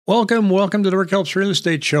Welcome to the Rick Helps Real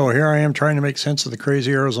Estate Show. Here I am trying to make sense of the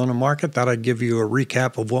crazy Arizona market. Thought I'd give you a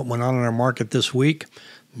recap of what went on in our market this week.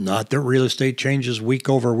 Not that real estate changes week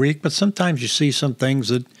over week, but sometimes you see some things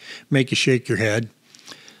that make you shake your head.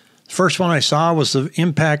 The first one I saw was the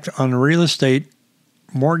impact on real estate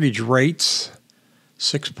mortgage rates.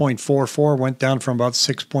 6.44 went down from about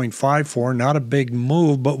 6.54. Not a big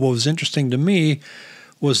move, but what was interesting to me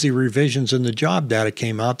was the revisions in the job data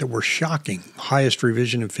came out that were shocking. Highest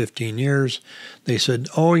revision in 15 years. They said,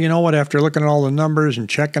 oh, you know what, after looking at all the numbers and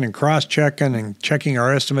checking and cross-checking and checking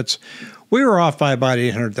our estimates, we were off by about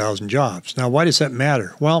 800,000 jobs. Now, why does that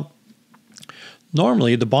matter? Well,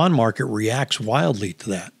 normally the bond market reacts wildly to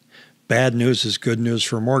that. Bad news is good news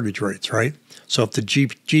for mortgage rates, right? So if the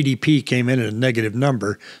GDP came in at a negative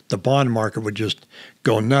number, the bond market would just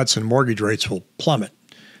go nuts and mortgage rates will plummet,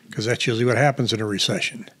 because that's usually what happens in a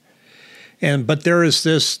recession. But there is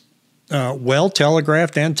this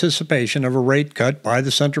well-telegraphed anticipation of a rate cut by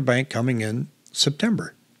the central bank coming in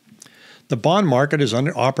September. The bond market is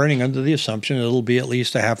operating under the assumption it'll be at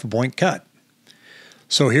least a half a point cut.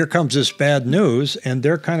 So here comes this bad news, and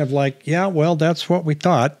they're kind of like, yeah, well, that's what we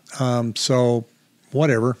thought, so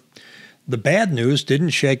whatever. The bad news didn't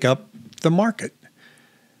shake up the market.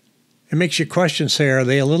 It makes you question, say, are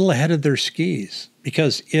they a little ahead of their skis?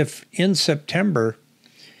 Because if in September,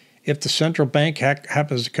 if the central bank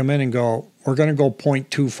happens to come in and go, we're going to go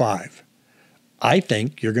 0.25, I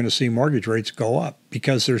think you're going to see mortgage rates go up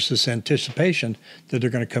because there's this anticipation that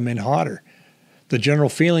they're going to come in hotter. The general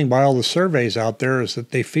feeling by all the surveys out there is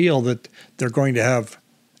that they feel that they're going to have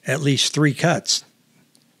at least 3 cuts.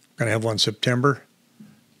 We're going to have one September,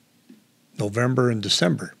 November, and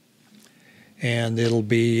December. And it'll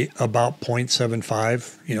be about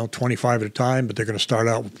 0.75, 25 at a time, but they're going to start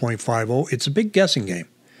out with 0.50. It's a big guessing game.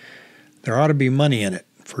 There ought to be money in it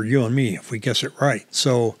for you and me if we guess it right.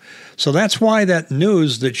 So that's why that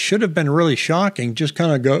news that should have been really shocking just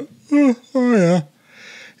kind of go, oh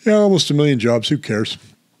yeah, almost 1 million jobs, who cares?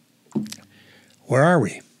 Where are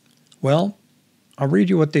we? Well, I'll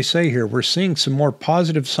read you what they say here. We're seeing some more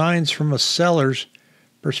positive signs from a seller's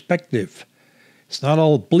perspective. It's not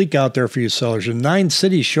all bleak out there for you sellers. There are 9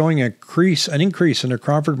 cities showing an increase in their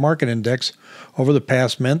Crawford Market Index over the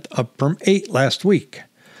past month, up from 8 last week.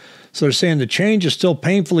 So they're saying the change is still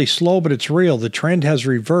painfully slow, but it's real. The trend has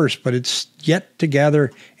reversed, but it's yet to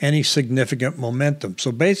gather any significant momentum.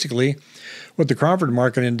 So basically, what the Crawford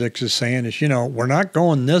Market Index is saying is, we're not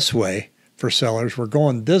going this way for sellers. We're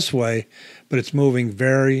going this way, but it's moving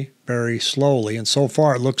very, very slowly. And so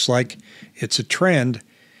far, it looks like it's a trend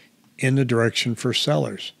in the direction for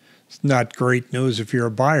sellers. It's not great news if you're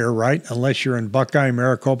a buyer, right? Unless you're in Buckeye,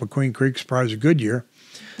 Maricopa, Queen Creek, Surprise, or Goodyear,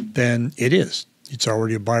 then it is. It's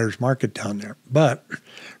already a buyer's market down there. But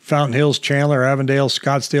Fountain Hills, Chandler, Avondale,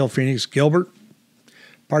 Scottsdale, Phoenix, Gilbert,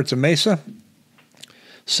 parts of Mesa,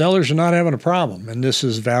 sellers are not having a problem. And this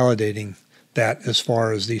is validating that as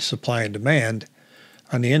far as the supply and demand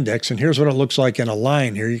on the index. And here's what it looks like in a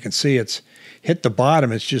line here. You can see it's hit the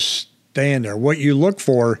bottom. It's just staying there. What you look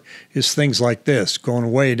for is things like this,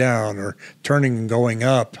 going way down or turning and going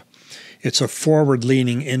up. It's a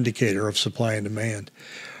forward-leaning indicator of supply and demand.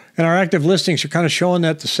 And our active listings are kind of showing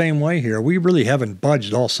that the same way here. We really haven't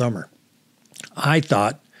budged all summer. I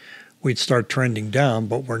thought we'd start trending down,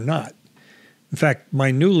 but we're not. In fact,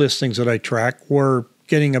 my new listings that I track were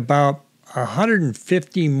getting about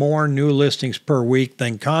 150 more new listings per week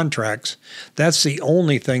than contracts. That's the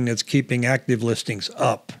only thing that's keeping active listings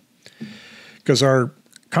up, because our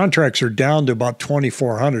contracts are down to about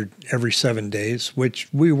 2,400 every 7 days, which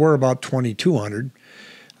we were about 2,200.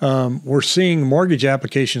 We're seeing mortgage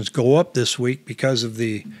applications go up this week because of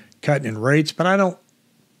the cut in rates, but I don't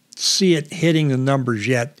see it hitting the numbers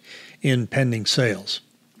yet in pending sales.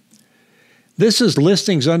 This is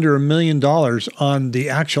listings under $1 million on the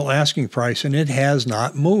actual asking price, and it has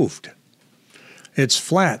not moved. It's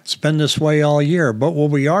flat. It's been this way all year. But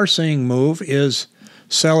what we are seeing move is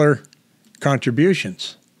seller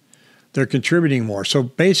contributions. They're contributing more. So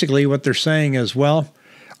basically what they're saying is, well,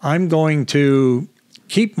 I'm going to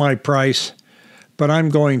keep my price, but I'm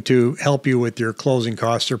going to help you with your closing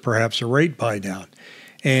costs or perhaps a rate buy down.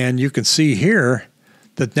 And you can see here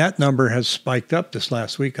that that number has spiked up this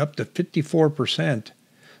last week, up to 54%.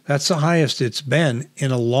 That's the highest it's been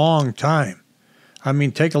in a long time. I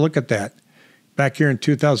mean, take a look at that. Back here in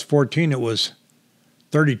 2014, it was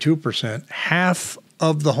 32%. Half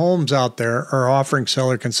of the homes out there are offering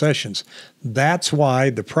seller concessions. That's why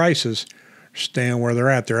the prices are staying where they're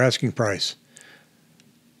at, their asking price.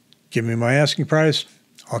 Give me my asking price,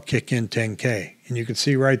 I'll kick in $10K. And you can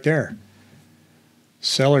see right there,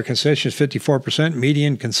 Seller concession is 54%,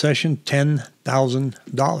 median concession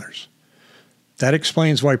 $10,000. That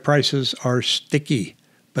explains why prices are sticky,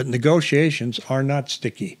 but negotiations are not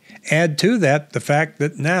sticky. Add to that the fact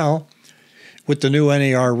that now, with the new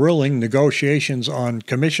NAR ruling, negotiations on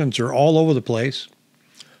commissions are all over the place.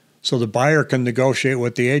 So the buyer can negotiate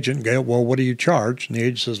with the agent and go, well, what do you charge? And the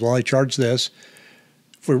agent says, well, I charge this.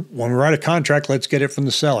 When we write a contract, let's get it from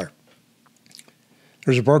the seller.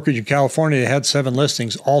 There's a brokerage in California that had 7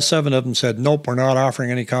 listings. All 7 of them said, nope, we're not offering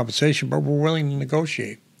any compensation, but we're willing to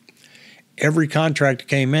negotiate. Every contract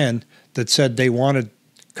came in that said they wanted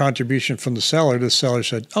contribution from the seller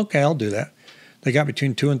said, okay, I'll do that. They got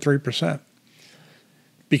between 2 and 3%.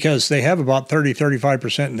 Because they have about 30,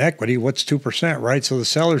 35% in equity. What's 2%, right? So the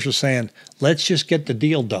sellers are saying, let's just get the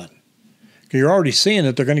deal done. You're already seeing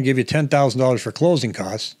that they're going to give you $10,000 for closing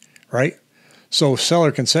costs, right? So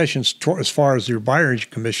seller concessions, as far as your buyer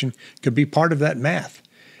agent commission, could be part of that math.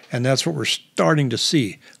 And that's what we're starting to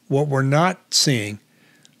see. What we're not seeing,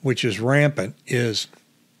 which is rampant, is,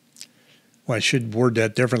 well, I should word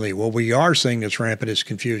that differently. What we are seeing that's rampant is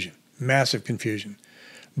confusion, massive confusion.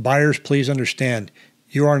 Buyers, please understand,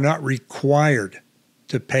 you are not required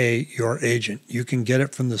to pay your agent. You can get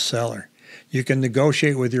it from the seller. You can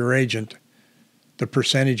negotiate with your agent the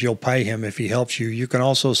percentage you'll pay him if he helps you. You can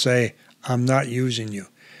also say, I'm not using you.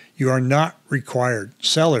 You are not required.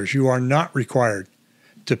 Sellers, you are not required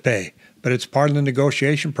to pay, but it's part of the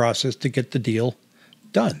negotiation process to get the deal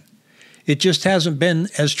done. It just hasn't been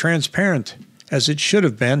as transparent as it should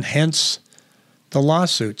have been, hence the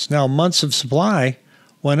lawsuits. Now, months of supply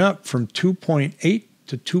went up from 2.8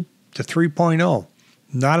 to 3.0.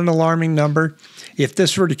 Not an alarming number. If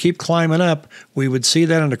this were to keep climbing up, we would see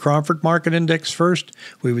that in the Cromford Market Index first.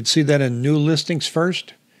 We would see that in new listings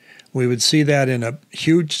first. We would see that in a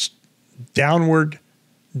huge downward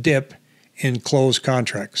dip in closed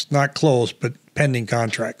contracts. Not closed, but pending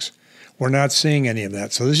contracts. We're not seeing any of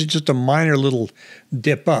that. So this is just a minor little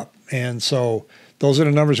dip up. And so those are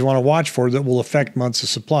the numbers we want to watch for that will affect months of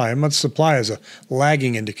supply. And months of supply is a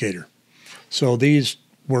lagging indicator. So these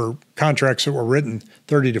were contracts that were written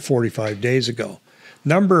 30 to 45 days ago.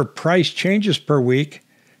 Number of price changes per week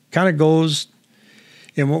kind of goes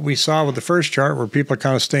in what we saw with the first chart where people are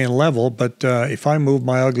kind of staying level. But if I move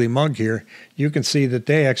my ugly mug here, you can see that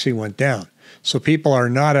they actually went down. So people are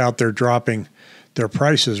not out there dropping their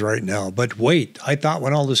prices right now. But wait, I thought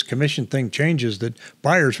when all this commission thing changes that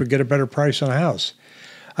buyers would get a better price on a house.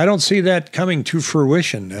 I don't see that coming to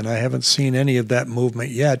fruition, and I haven't seen any of that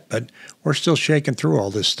movement yet, but we're still shaking through all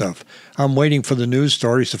this stuff. I'm waiting for the news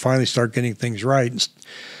stories to finally start getting things right.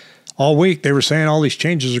 All week, they were saying all these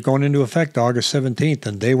changes are going into effect August 17th,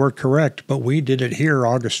 and they were correct, but we did it here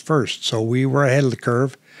August 1st, so we were ahead of the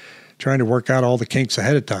curve, trying to work out all the kinks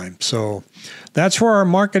ahead of time. So that's where our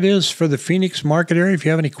market is for the Phoenix market area. If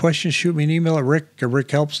you have any questions, shoot me an email at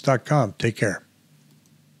rick@rickhelps.com. Take care.